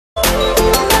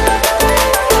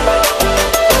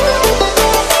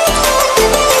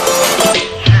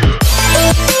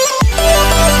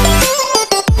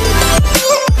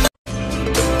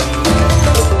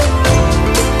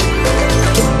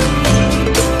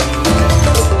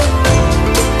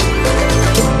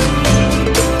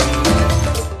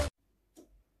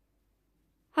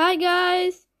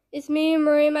It's me,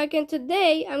 Marie Mike, and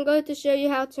today I'm going to show you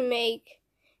how to make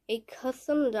a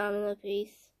custom domino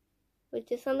piece, which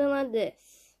is something like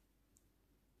this.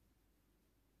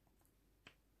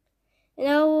 And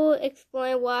I will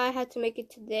explain why I had to make it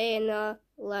today and not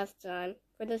last time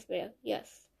for this video.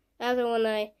 Yes, after when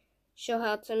I show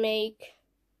how to make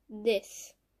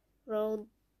this rolled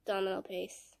domino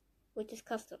piece, which is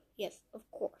custom. Yes, of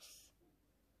course.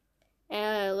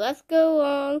 And let's go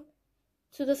on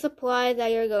to the supplies that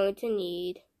you're going to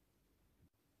need.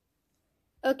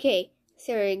 Okay,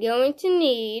 so you're going to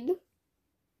need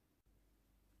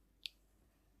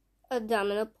a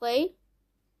domino plate.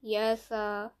 Yes,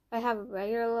 I have a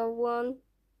regular one.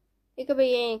 It could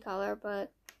be any color,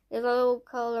 but there's a little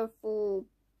colorful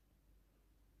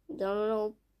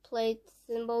domino plates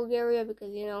in Bulgaria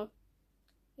because,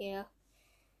 yeah.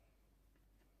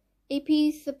 A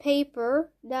piece of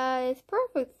paper that is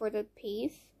perfect for the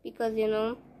piece because,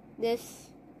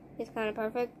 this is kind of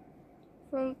perfect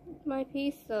for my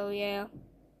piece, so yeah.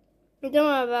 I don't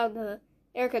know about the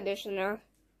air conditioner.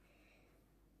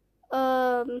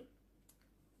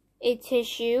 A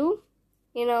tissue,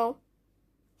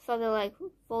 something like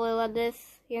fully like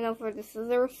this, for the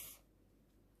scissors.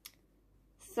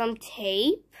 Some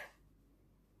tape.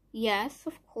 Yes,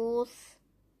 of course.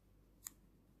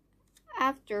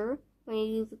 After, when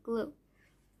you use the glue.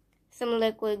 Some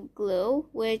liquid glue,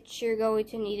 which you're going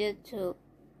to need it to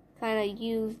kind of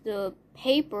use the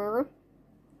paper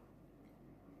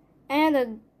and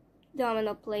a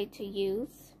domino plate to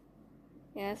use.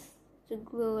 Yes, to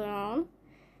glue it on.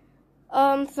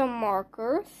 Some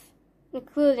markers,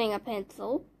 including a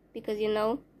pencil, because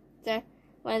that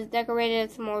when it's decorated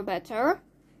it's more better.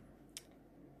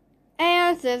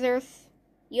 And scissors.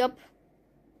 Yup.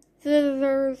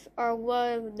 Scissors are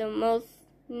one of the most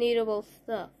needable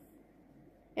stuff.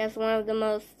 It's one of the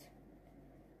most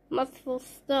mustful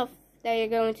stuff that you're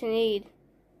going to need.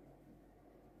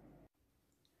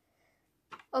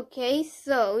 Okay,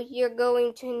 so you're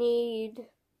going to need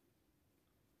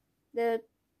the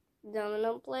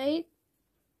domino plate,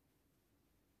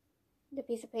 the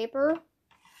piece of paper,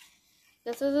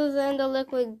 the scissors and the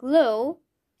liquid glue,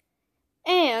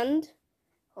 and,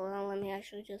 hold on, let me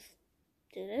actually just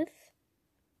do this.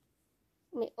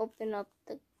 Let me open up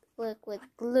the liquid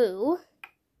glue.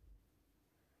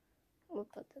 We'll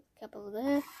put the cap over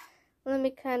there. Let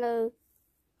me kind of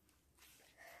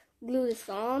glue this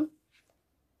on,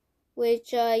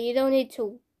 which you don't need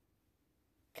to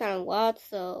kind of watch,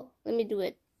 so let me do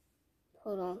it.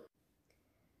 Hold on.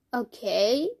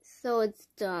 Okay, so it's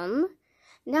done.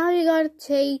 Now you gotta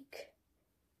take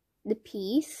the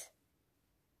piece,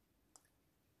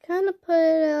 kind of put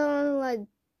it on like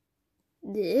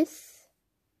this.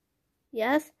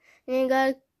 Yes, and you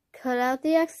gotta cut out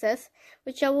the excess,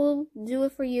 which I will do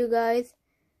it for you guys.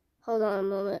 Hold on a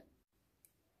moment.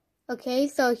 Okay,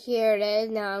 so here it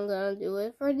is. Now I'm gonna do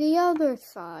it for the other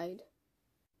side.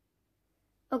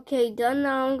 Okay, done.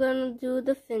 Now I'm gonna do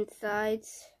the fin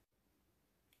sides.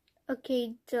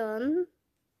 Okay, done.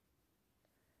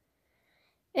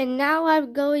 And now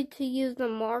I'm going to use the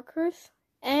markers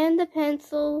and the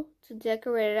pencil to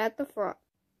decorate it at the front.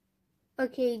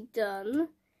 Okay, done.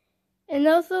 And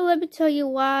also, let me tell you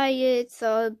why it's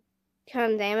kind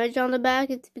of damaged on the back.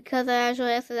 It's because I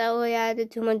actually accidentally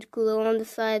added too much glue on the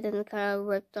side and it kind of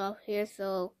ripped off here,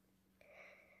 so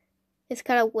it's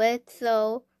kind of wet.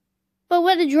 So, but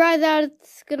when it dries out,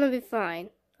 it's gonna be fine.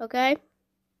 Okay,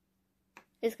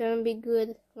 it's gonna be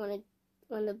good when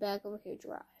the back over here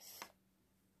dries.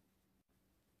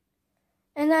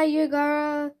 And now you're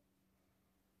gonna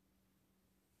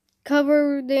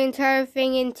cover the entire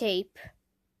thing in tape.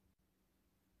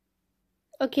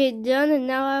 Okay, done, and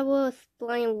now I will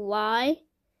explain why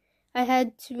I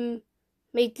had to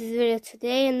make this video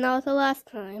today and not the last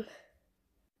time.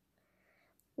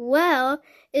 Well,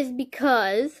 it's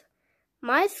because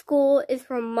my school is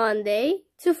from Monday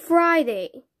to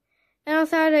Friday, and on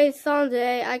Saturday and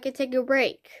Sunday I can take a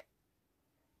break.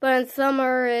 But in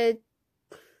summer, it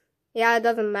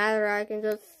doesn't matter. I can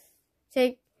just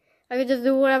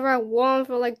do whatever I want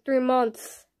for like 3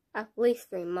 months, at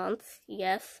least 3 months,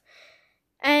 yes.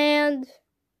 And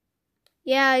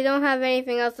yeah, I don't have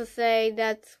anything else to say.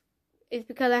 It's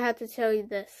because I had to tell you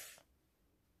this.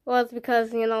 Well, it's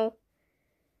because, 5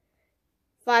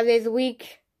 days a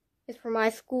week is for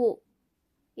my school.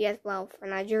 Yes, well, for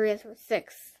Nigeria it's for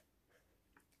 6.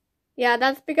 Yeah,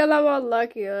 that's because I'm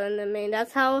unlucky, and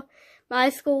that's how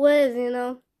my school is,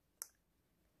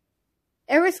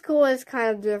 Every school is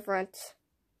kind of different.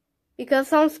 Because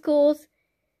some schools,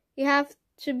 you have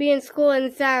to be in school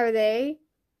on Saturday,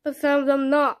 but some of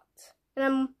them not.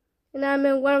 And And I'm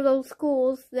in one of those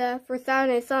schools that for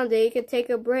Saturday and Sunday you can take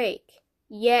a break.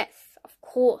 Yes, of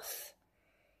course.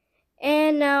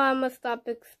 And now I'm gonna stop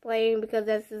explaining because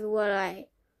this is what I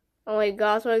only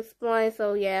got to explain,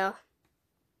 so yeah.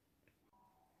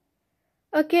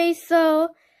 Okay, so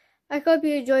I hope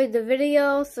you enjoyed the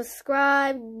video.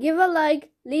 Subscribe, give a like,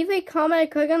 leave a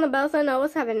comment, click on the bell so I know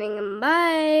what's happening.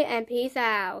 Bye, and peace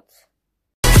out.